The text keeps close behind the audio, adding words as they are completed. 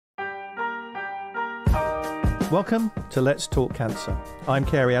Welcome to Let's Talk Cancer. I'm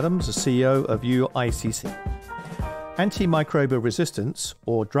Cary Adams, the CEO of UICC. Antimicrobial resistance,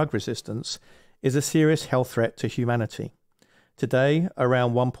 or drug resistance, is a serious health threat to humanity. Today,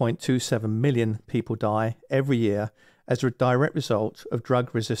 around 1.27 million people die every year as a direct result of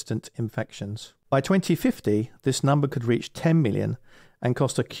drug-resistant infections. By 2050, this number could reach 10 million and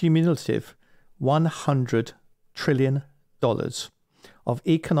cost a cumulative $100 trillion of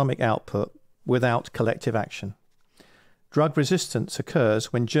economic output without collective action. Drug resistance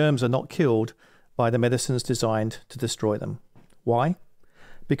occurs when germs are not killed by the medicines designed to destroy them. Why?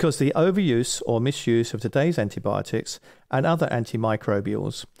 Because the overuse or misuse of today's antibiotics and other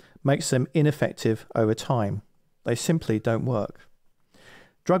antimicrobials makes them ineffective over time. They simply don't work.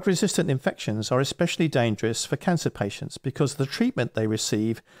 Drug-resistant infections are especially dangerous for cancer patients because the treatment they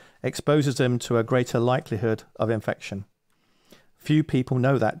receive exposes them to a greater likelihood of infection. Few people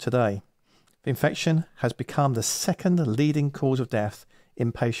know that today. Infection has become the second leading cause of death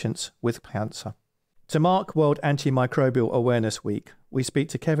in patients with cancer. To mark World Antimicrobial Awareness Week, we speak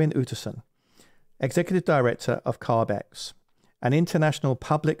to Kevin Outterson, Executive Director of CarbX, an international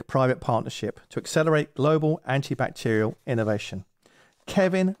public-private partnership to accelerate global antibacterial innovation.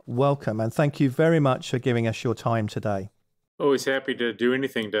 Kevin, welcome, and thank you very much for giving us your time today. Always happy to do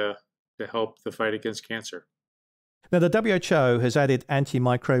anything to help the fight against cancer. Now, the WHO has added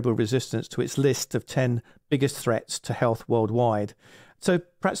antimicrobial resistance to its list of 10 biggest threats to health worldwide. So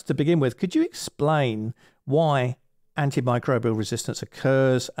perhaps to begin with, could you explain why antimicrobial resistance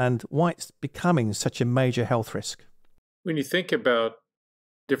occurs and why it's becoming such a major health risk? When you think about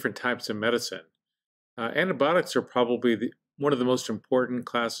different types of medicine, antibiotics are probably one of the most important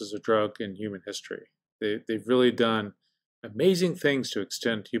classes of drug in human history. They've really done amazing things to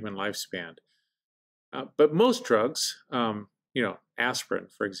extend human lifespan. But most drugs, aspirin,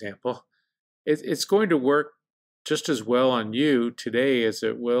 for example, it's going to work just as well on you today as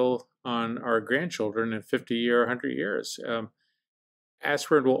it will on our grandchildren in 50 or 100 years.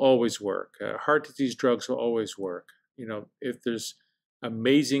 Aspirin will always work. Heart disease drugs will always work. If there's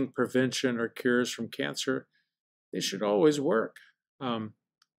amazing prevention or cures from cancer, they should always work.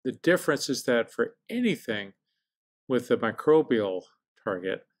 The difference is that for anything with a microbial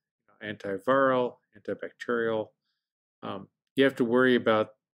target, antiviral, antibacterial, you have to worry about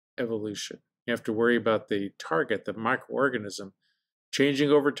evolution. You have to worry about the target, the microorganism, changing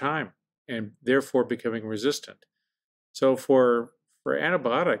over time and therefore becoming resistant. So for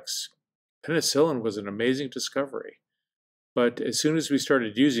antibiotics, penicillin was an amazing discovery. But as soon as we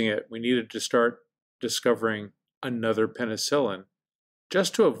started using it, we needed to start discovering another penicillin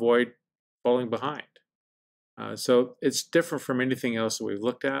just to avoid falling behind. So it's different from anything else that we've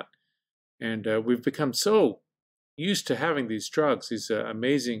looked at. And we've become so used to having these drugs, these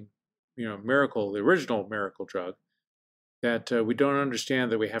amazing, miracle, the original miracle drug, that we don't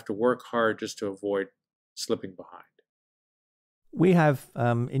understand that we have to work hard just to avoid slipping behind. We have,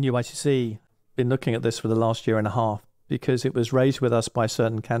 in UICC, been looking at this for the last year and a half because it was raised with us by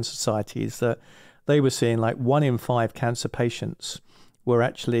certain cancer societies that they were seeing like 1 in 5 cancer patients were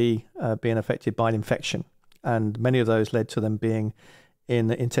actually being affected by an infection. And many of those led to them being in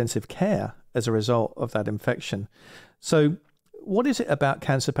intensive care as a result of that infection. So what is it about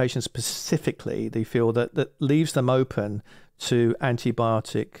cancer patients specifically, they feel, that leaves them open to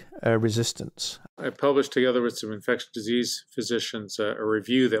antibiotic resistance? I published, together with some infectious disease physicians, a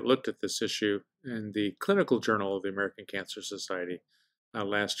review that looked at this issue in the Clinical Journal of the American Cancer Society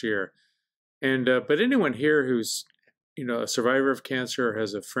last year. And but anyone here who's a survivor of cancer or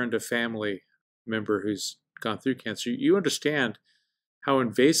has a friend or family member who's gone through cancer, you understand how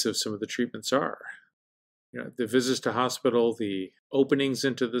invasive some of the treatments are. The visits to hospital, the openings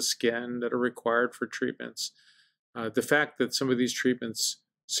into the skin that are required for treatments, the fact that some of these treatments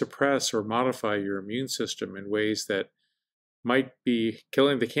suppress or modify your immune system in ways that might be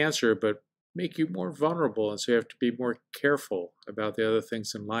killing the cancer, but make you more vulnerable, and so you have to be more careful about the other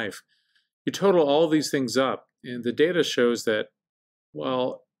things in life. You total all these things up, and the data shows that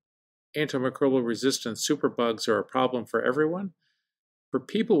while antimicrobial resistance superbugs are a problem for everyone, for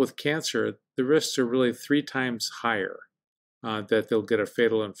people with cancer, the risks are really 3 times higher that they'll get a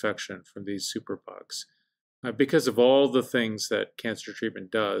fatal infection from these superbugs because of all the things that cancer treatment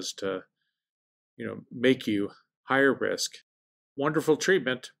does to, make you higher risk. Wonderful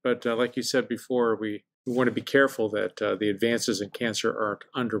treatment, but like you said before, we want to be careful that the advances in cancer aren't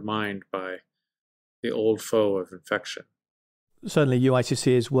undermined by the old foe of infection. Certainly,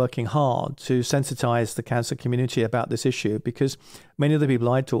 UICC is working hard to sensitize the cancer community about this issue because many of the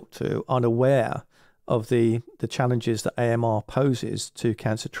people I talk to aren't aware of the challenges that AMR poses to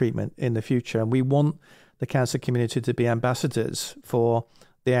cancer treatment in the future. And we want the cancer community to be ambassadors for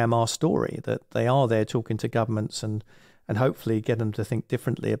the AMR story, that they are there talking to governments and hopefully get them to think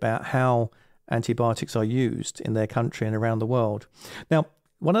differently about how antibiotics are used in their country and around the world. Now,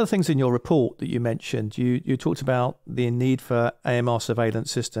 one of the things in your report that you mentioned, you talked about the need for AMR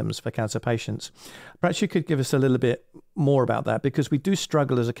surveillance systems for cancer patients. Perhaps you could give us a little bit more about that, because we do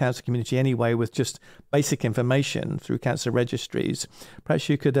struggle as a cancer community anyway with just basic information through cancer registries. Perhaps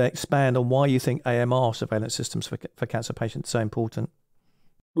you could expand on why you think AMR surveillance systems for cancer patients are so important.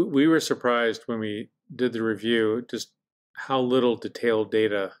 We were surprised when we did the review just how little detailed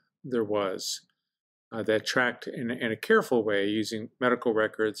data there was that tracked in a careful way using medical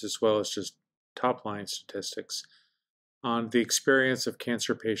records as well as just top-line statistics on the experience of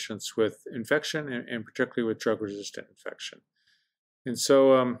cancer patients with infection and particularly with drug-resistant infection. And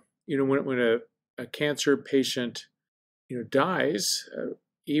so, when a cancer patient, dies,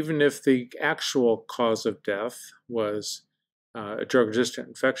 even if the actual cause of death was a drug-resistant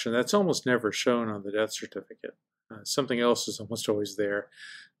infection, that's almost never shown on the death certificate. Something else is almost always there.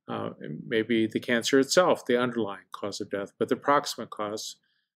 Maybe the cancer itself, the underlying cause of death, but the proximate cause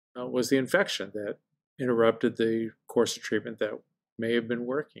was the infection that interrupted the course of treatment that may have been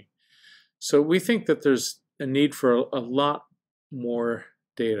working. So we think that there's a need for a lot more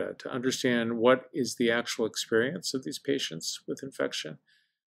data to understand what is the actual experience of these patients with infection,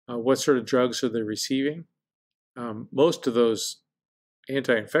 what sort of drugs are they receiving. Most of those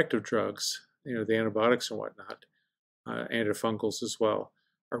anti-infective drugs, the antibiotics and whatnot, antifungals as well,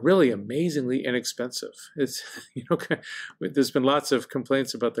 are really amazingly inexpensive. It's, there's been lots of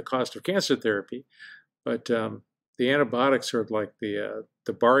complaints about the cost of cancer therapy, but the antibiotics are like the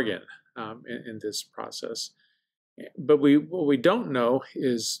bargain in this process. But what we don't know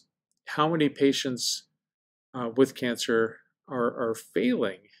is how many patients with cancer are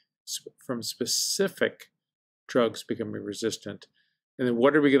failing from specific drugs becoming resistant, and then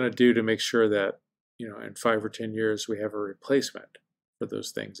what are we going to do to make sure that in 5 or 10 years we have a replacement for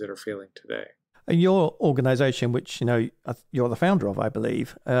those things that are failing today. And your organization, which you're the founder of, I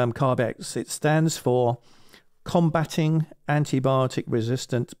believe, CarbX, it stands for Combating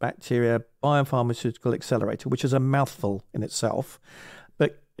Antibiotic-Resistant Bacteria Biopharmaceutical Accelerator, which is a mouthful in itself.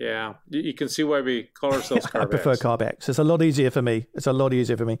 But yeah, you can see why we call ourselves CarbX. I prefer CarbX. It's a lot easier for me.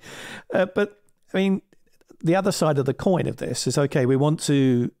 But I mean, the other side of the coin of this is, okay, we want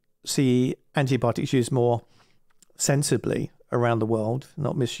to see antibiotics used more sensibly around the world,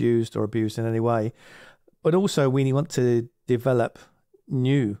 not misused or abused in any way. But also we want to develop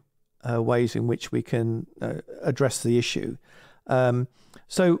new ways in which we can address the issue.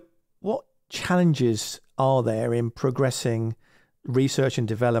 So what challenges are there in progressing research and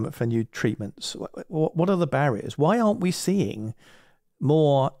development for new treatments? What are the barriers? Why aren't we seeing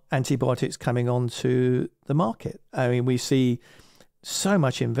more antibiotics coming onto the market? I mean, we see so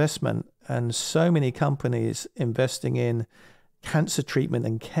much investment and so many companies investing in cancer treatment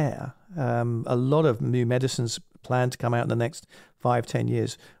and care. A lot of new medicines planned to come out in the next 5-10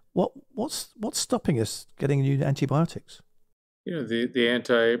 years. What's stopping us getting new antibiotics?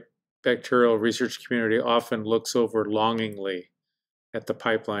 The antibacterial research community often looks over longingly at the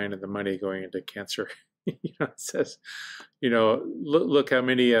pipeline and the money going into cancer. It says, look how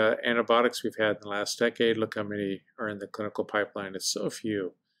many antibiotics we've had in the last decade. Look how many are in the clinical pipeline. It's so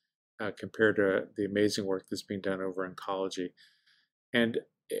few compared to the amazing work that's being done over oncology. And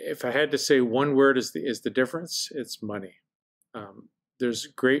if I had to say one word is the difference, it's money. There's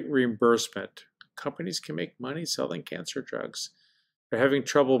great reimbursement. Companies can make money selling cancer drugs. They're having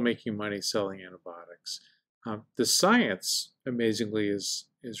trouble making money selling antibiotics. The science, amazingly, is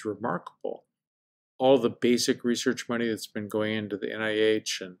remarkable. All the basic research money that's been going into the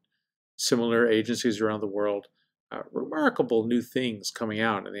NIH and similar agencies around the world, remarkable new things coming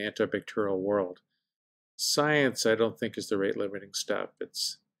out in the antibacterial world. Science, I don't think, is the rate-limiting step.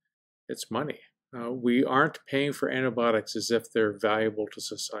 It's money. We aren't paying for antibiotics as if they're valuable to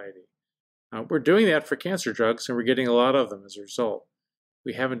society. We're doing that for cancer drugs, and we're getting a lot of them as a result.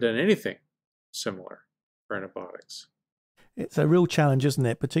 We haven't done anything similar for antibiotics. It's a real challenge, isn't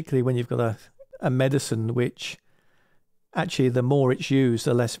it? Particularly when you've got a medicine which actually the more it's used,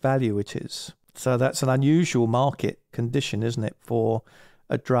 the less value it is. So that's an unusual market condition, isn't it, for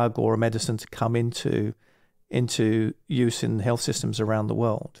a drug or a medicine to come into use in health systems around the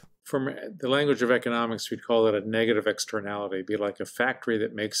world. From the language of economics, we'd call it a negative externality. It'd be like a factory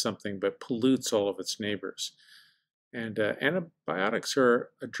that makes something but pollutes all of its neighbors. And antibiotics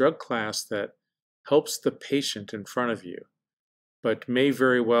are a drug class that helps the patient in front of you, but may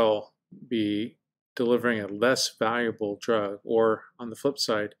very well be delivering a less valuable drug, or on the flip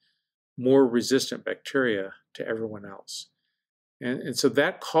side, more resistant bacteria to everyone else. And so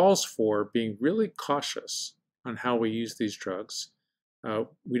that calls for being really cautious on how we use these drugs.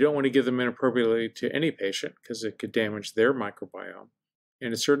 We don't want to give them inappropriately to any patient because it could damage their microbiome.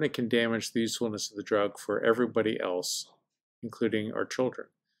 And it certainly can damage the usefulness of the drug for everybody else, including our children.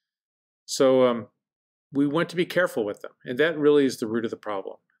 So we want to be careful with them. And that really is the root of the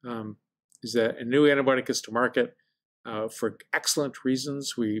problem, is that a new antibiotic gets to market for excellent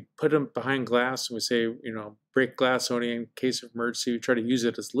reasons. We put them behind glass and we say, break glass only in case of emergency. We try to use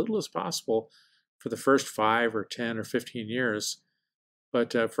it as little as possible for the first 5 or 10 or 15 years.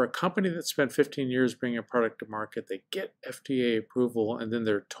 But for a company that spent 15 years bringing a product to market, they get FDA approval and then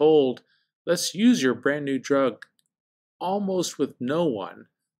they're told, let's use your brand new drug almost with no one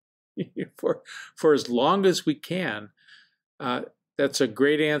for as long as we can. That's a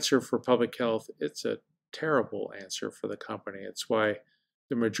great answer for public health. It's a terrible answer for the company. It's why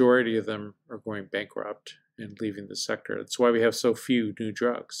the majority of them are going bankrupt and leaving the sector. It's why we have so few new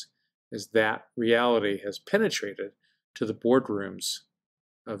drugs, is that reality has penetrated to the boardrooms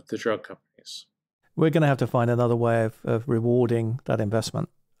of the drug companies. We're going to have to find another way of rewarding that investment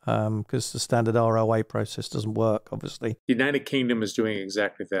because the standard ROA process doesn't work, obviously. The United Kingdom is doing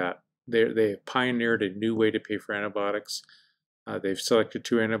exactly that. They have pioneered a new way to pay for antibiotics. They've selected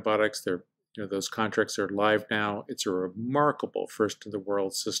 2 antibiotics. Those contracts are live now. It's a remarkable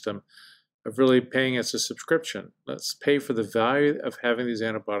first-in-the-world system of really paying as a subscription. Let's pay for the value of having these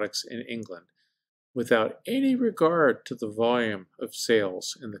antibiotics in England without any regard to the volume of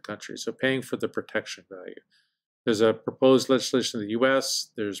sales in the country. So paying for the protection value. There's a proposed legislation in the US.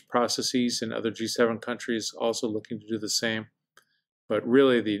 There's processes in other G7 countries also looking to do the same. But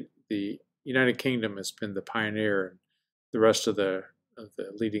really, the United Kingdom has been the pioneer, and the rest of the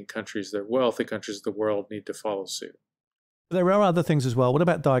leading countries, the wealthy countries of the world, need to follow suit. There are other things as well. What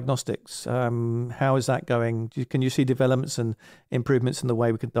about diagnostics? How is that going? Can you see developments and improvements in the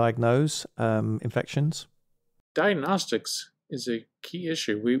way we could diagnose infections? Diagnostics is a key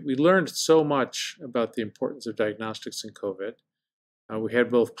issue. We learned so much about the importance of diagnostics in COVID. We had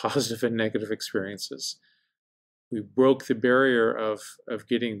both positive and negative experiences. We broke the barrier of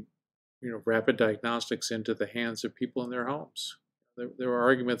getting rapid diagnostics into the hands of people in their homes. There were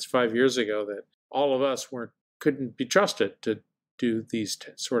arguments 5 years ago that all of us couldn't be trusted to do these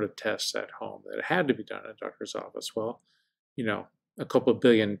sort of tests at home, that it had to be done at a doctor's office. Well, a couple of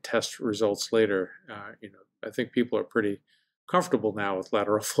billion test results later, I think people are pretty comfortable now with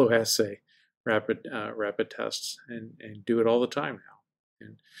lateral flow assay rapid tests and do it all the time now.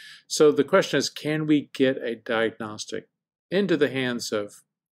 And so the question is, can we get a diagnostic into the hands of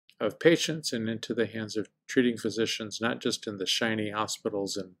patients and into the hands of treating physicians, not just in the shiny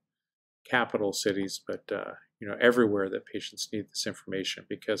hospitals and capital cities, but everywhere that patients need this information?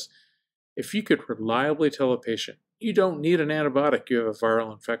 Because if you could reliably tell a patient, you don't need an antibiotic, you have a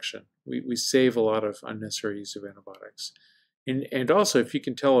viral infection, we save a lot of unnecessary use of antibiotics. And also, if you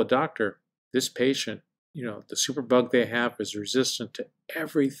can tell a doctor, this patient, the superbug they have is resistant to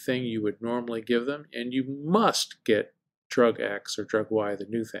everything you would normally give them, and you must get drug X or drug Y, the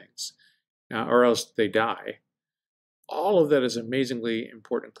new things, or else they die. All of that is amazingly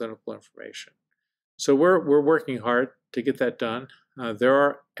important clinical information. So we're working hard to get that done. There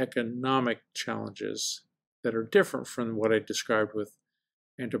are economic challenges that are different from what I described with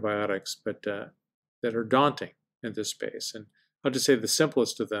antibiotics, but that are daunting in this space. And I'll just say the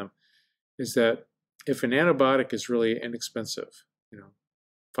simplest of them is that if an antibiotic is really inexpensive,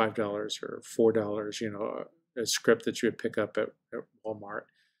 $5 or $4, a script that you would pick up at Walmart,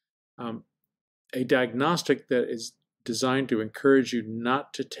 a diagnostic that is designed to encourage you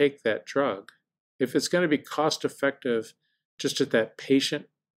not to take that drug, if it's going to be cost effective just at that patient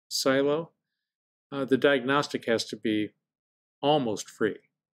silo, the diagnostic has to be almost free.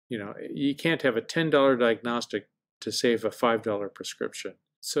 You can't have a $10 diagnostic to save a $5 prescription.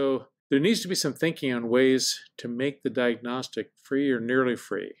 So there needs to be some thinking on ways to make the diagnostic free or nearly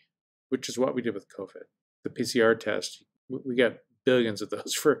free, which is what we did with COVID. The PCR test, we got billions of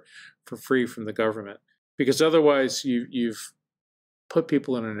those for free from the government, because otherwise you've put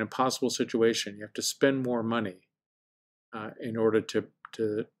people in an impossible situation. You have to spend more money in order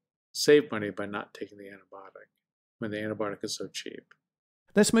to save money by not taking the antibiotic when the antibiotic is so cheap.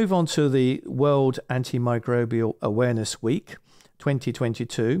 Let's move on to the World Antimicrobial Awareness Week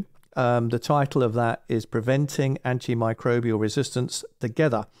 2022. The title of that is Preventing Antimicrobial Resistance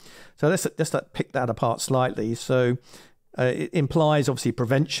Together. So let's pick that apart slightly. So it implies obviously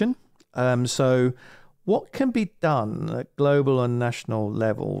prevention. So What can be done at global and national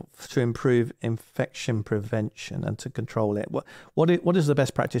level to improve infection prevention and to control it? What is the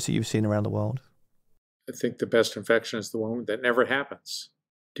best practice that you've seen around the world? I think the best infection is the one that never happens.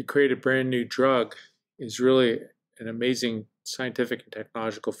 To create a brand new drug is really an amazing scientific and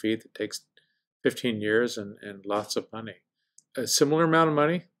technological feat that takes 15 years and lots of money. A similar amount of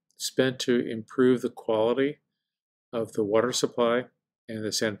money spent to improve the quality of the water supply and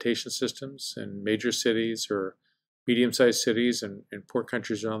the sanitation systems in major cities or medium-sized cities and poor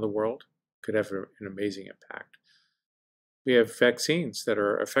countries around the world could have an amazing impact. We have vaccines that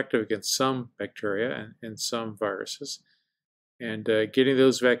are effective against some bacteria and some viruses. And getting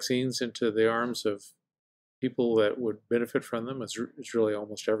those vaccines into the arms of people that would benefit from them is really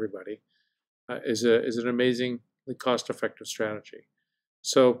almost everybody, is an amazingly cost-effective strategy.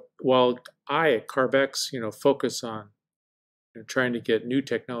 So while I at CarbX, focus on trying to get new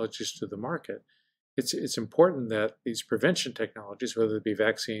technologies to the market, it's important that these prevention technologies, whether it be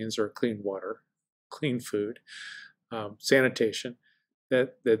vaccines or clean water, clean food, sanitation,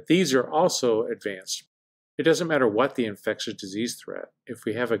 that these are also advanced. It doesn't matter what the infectious disease threat. If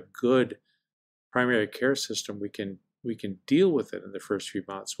we have a good primary care system, we can deal with it in the first few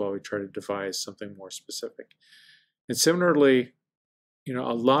months while we try to devise something more specific. And similarly,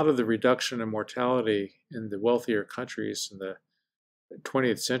 a lot of the reduction in mortality in the wealthier countries in the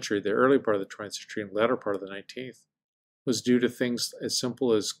 20th century, the early part of the 20th century and latter part of the 19th, was due to things as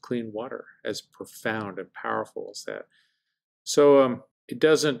simple as clean water, as profound and powerful as that. So it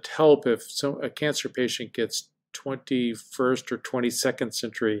doesn't help if a cancer patient gets 21st or 22nd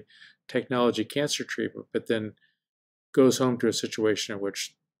century technology cancer treatment, but then goes home to a situation in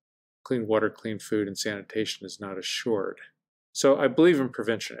which clean water, clean food, and sanitation is not assured. So I believe in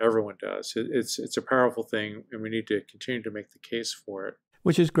prevention. Everyone does. It's a powerful thing, and we need to continue to make the case for it.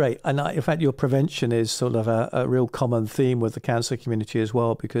 Which is great. And in fact, your prevention is sort of a real common theme with the cancer community as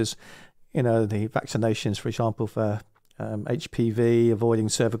well, because, the vaccinations, for example, for HPV, avoiding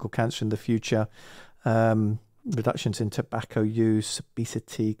cervical cancer in the future, reductions in tobacco use,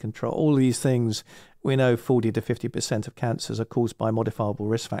 obesity control, all these things, we know 40 to 50% of cancers are caused by modifiable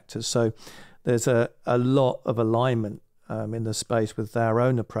risk factors. So there's a lot of alignment in the space with our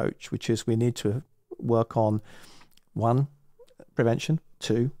own approach, which is we need to work on, 1, prevention,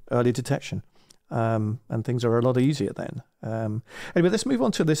 2, early detection. And things are a lot easier then. Anyway, let's move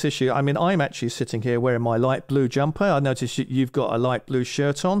on to this issue. I'm actually sitting here wearing my light blue jumper. I noticed you've got a light blue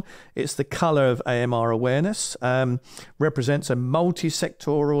shirt on. It's the color of AMR awareness. Represents a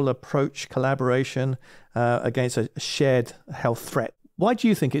multi-sectoral approach, collaboration against a shared health threat. Why do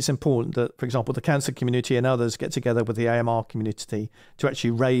you think it's important that, for example, the cancer community and others get together with the AMR community to actually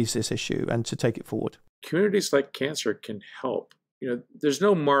raise this issue and to take it forward? Communities like cancer can help. There's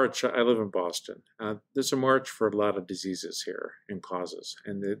no march. I live in Boston. There's a march for a lot of diseases here and causes,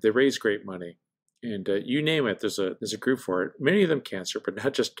 and they raise great money. And you name it, there's a group for it. Many of them cancer, but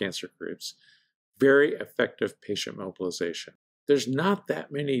not just cancer groups. Very effective patient mobilization. There's not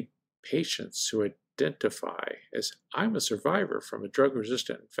that many patients who identify as, I'm a survivor from a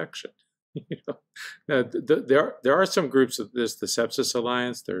drug-resistant infection. Now, there are some groups. There's the Sepsis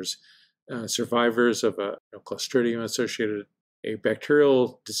Alliance. There's survivors of a Clostridium-associated a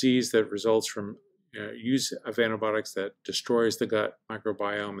bacterial disease that results from use of antibiotics that destroys the gut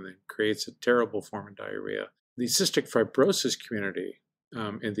microbiome and then creates a terrible form of diarrhea. The cystic fibrosis community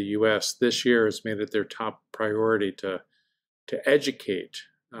in the U.S. this year has made it their top priority to educate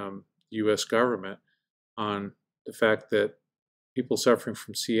the U.S. government on the fact that people suffering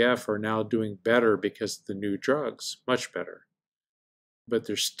from CF are now doing better because of the new drugs, much better. But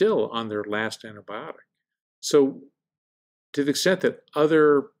they're still on their last antibiotic. So to the extent that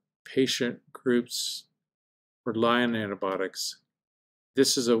other patient groups rely on antibiotics,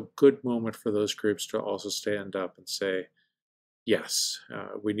 this is a good moment for those groups to also stand up and say, yes,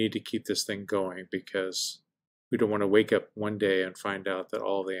 we need to keep this thing going because we don't want to wake up one day and find out that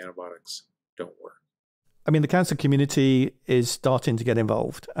all the antibiotics don't work. The cancer community is starting to get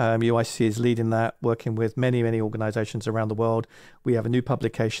involved. UIC is leading that, working with many, many organizations around the world. We have a new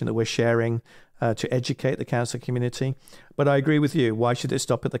publication that we're sharing to educate the cancer community. But I agree with you. Why should it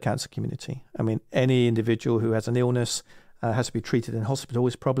stop at the cancer community? Any individual who has an illness has to be treated in hospital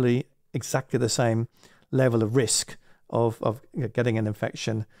is probably exactly the same level of risk of getting an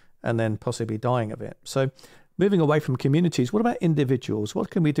infection and then possibly dying of it. So moving away from communities, what about individuals? What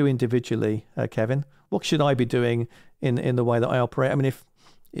can we do individually, Kevin? What should I be doing in the way that I operate?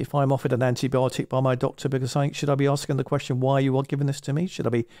 If I'm offered an antibiotic by my doctor because something, should I be asking the question, why are you giving this to me? Should I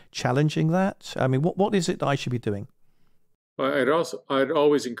be challenging that? What is it that I should be doing? Well, I'd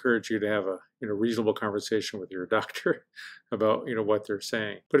always encourage you to have a reasonable conversation with your doctor about what they're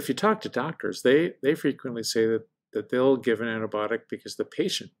saying. But if you talk to doctors, they frequently say that they'll give an antibiotic because the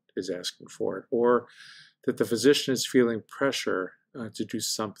patient is asking for it, or that the physician is feeling pressure to do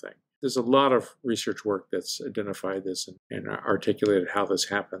something. There's a lot of research work that's identified this and articulated how this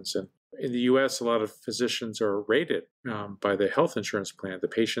happens. And in the U.S., a lot of physicians are rated by the health insurance plan. The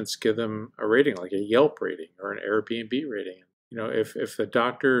patients give them a rating, like a Yelp rating or an Airbnb rating. If the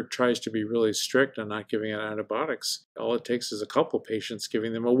doctor tries to be really strict on not giving out antibiotics, all it takes is a couple patients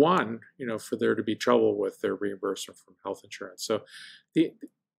giving them a 1, for there to be trouble with their reimbursement from health insurance. So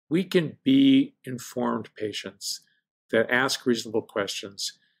we can be informed patients that ask reasonable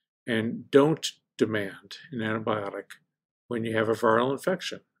questions and don't demand an antibiotic when you have a viral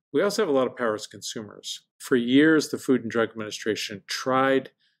infection. We also have a lot of power as consumers. For years, the Food and Drug Administration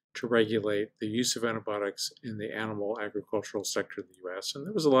tried to regulate the use of antibiotics in the animal agricultural sector of the U.S., and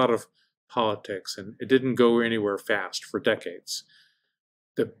there was a lot of politics, and it didn't go anywhere fast for decades.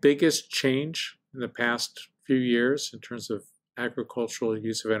 The biggest change in the past few years in terms of agricultural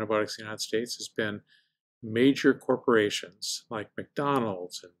use of antibiotics in the United States has been major corporations like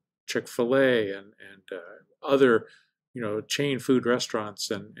McDonald's and Chick-fil-A and other chain food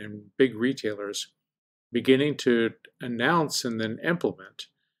restaurants and big retailers beginning to announce and then implement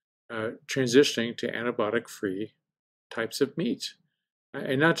transitioning to antibiotic-free types of meat,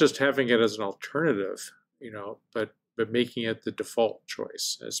 and not just having it as an alternative, but making it the default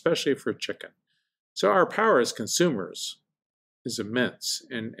choice, especially for chicken. So our power as consumers is immense,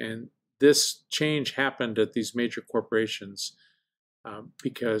 and this change happened at these major corporations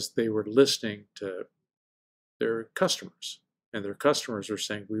because they were listening to their customers, and their customers were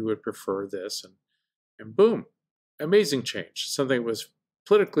saying, we would prefer this, and boom, amazing change, something that was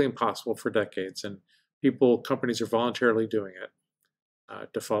politically impossible for decades, and companies are voluntarily doing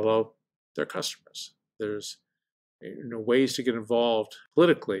it to follow their customers. There's ways to get involved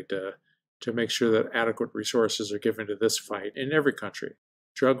politically to make sure that adequate resources are given to this fight in every country.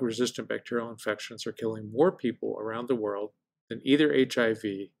 Drug-resistant bacterial infections are killing more people around the world than either HIV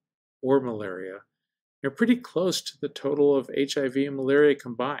or malaria. They're pretty close to the total of HIV and malaria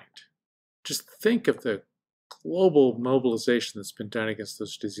combined. Just think of the global mobilization that's been done against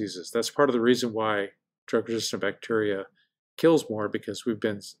those diseases. That's part of the reason why drug-resistant bacteria kills more, because we've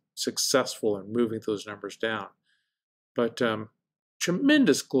been successful in moving those numbers down. But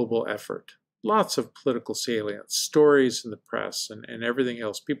tremendous global effort, lots of political salience, stories in the press, and everything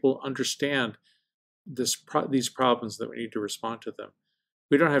else. People understand these problems, that we need to respond to them.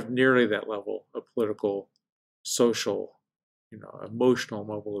 We don't have nearly that level of political, social, emotional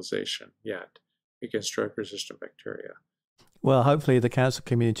mobilization yet against drug-resistant bacteria. Well, hopefully the cancer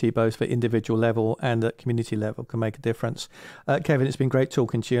community, both at individual level and at community level, can make a difference. Kevin, it's been great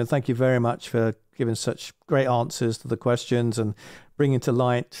talking to you, and thank you very much for giving such great answers to the questions and bringing to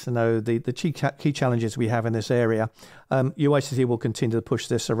light the key challenges we have in this area. UICC will continue to push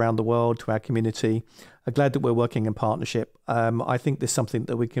this around the world to our community. I'm glad that we're working in partnership. I think there's something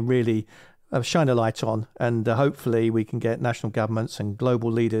that we can really shine a light on, and hopefully we can get national governments and global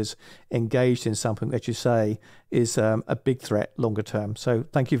leaders engaged in something that you say is a big threat longer term. So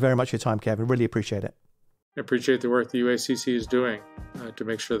thank you very much for your time, Kevin. Really appreciate it. I appreciate the work the UICC is doing to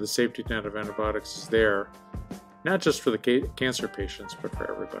make sure the safety net of antibiotics is there, not just for the cancer patients, but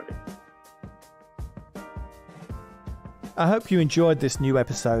for everybody. I hope you enjoyed this new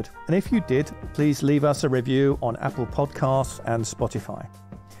episode, and if you did, please leave us a review on Apple Podcasts and Spotify.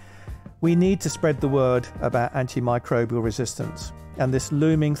 We need to spread the word about antimicrobial resistance and this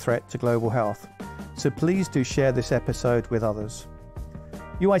looming threat to global health, so please do share this episode with others.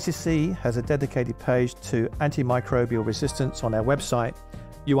 UICC has a dedicated page to antimicrobial resistance on our website,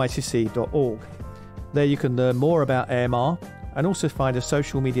 uicc.org. There you can learn more about AMR and also find a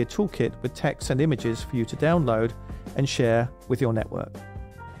social media toolkit with text and images for you to download and share with your network.